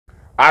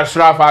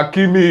Achraf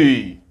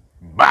Hakimi,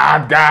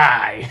 bad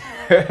guy.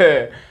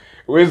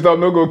 Wisdom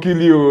no go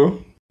kill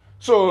you.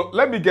 So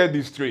let me get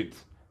this straight.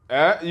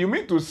 You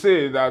mean to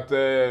say that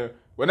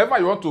whenever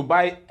you want to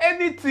buy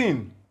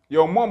anything,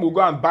 your mom will go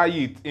and buy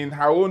it in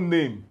her own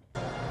name?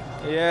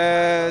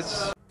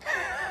 Yes.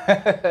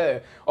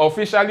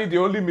 Officially the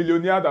only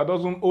millionaire that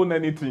doesn't own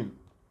anything.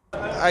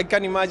 I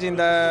can imagine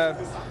that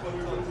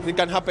it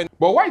can happen.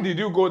 But why did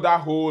you go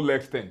that whole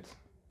extent?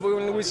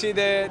 When we see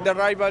the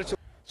rivals.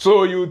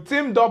 So you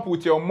teamed up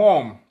with your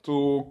mom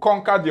to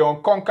conquer the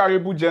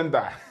unconquerable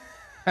gender.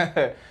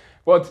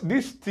 But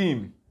this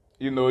team,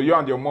 you know, you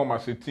and your mom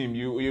as a team,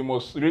 you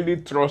must really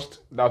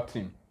trust that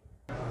team.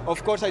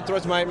 Of course, I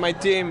trust my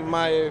team,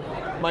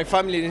 my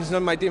family. It's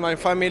not my team, my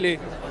family.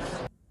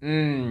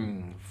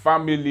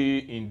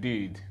 Family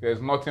indeed.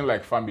 There's nothing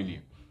like family.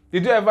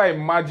 Did you ever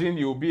imagine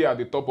you'll be at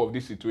the top of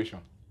this situation?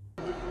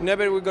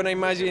 Never we're gonna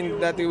imagine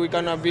that we're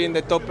gonna be in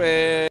the top.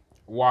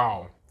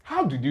 Wow.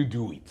 How did you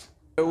do it?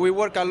 We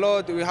work a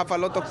lot. We have a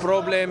lot of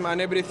problems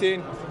and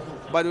everything,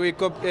 but we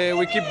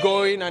keep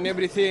going and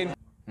everything.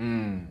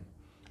 And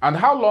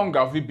how long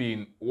have you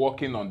been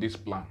working on this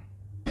plan?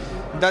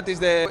 That is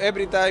the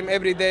every time,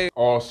 every day.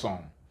 Awesome.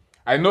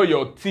 I know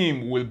your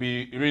team will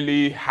be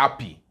really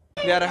happy.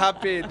 They are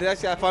happy.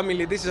 That's a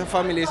family. This is a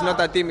family. It's not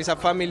a team. It's a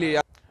family.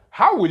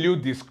 How will you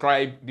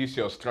describe this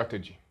your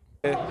strategy?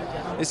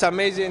 It's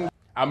amazing.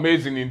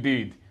 Amazing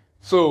indeed.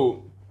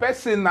 So,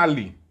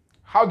 personally,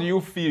 how do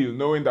you feel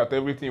knowing that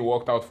everything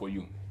worked out for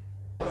you?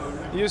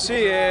 You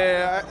see,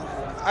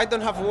 I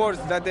don't have words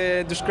that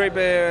describe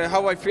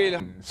how I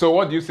feel. So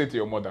what do you say to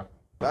your mother?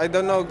 I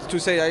don't know to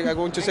say. I'm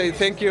going to say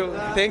thank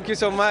you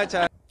so much.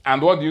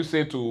 And what do you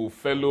say to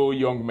fellow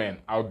young men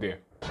out there?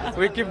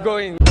 We keep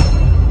going.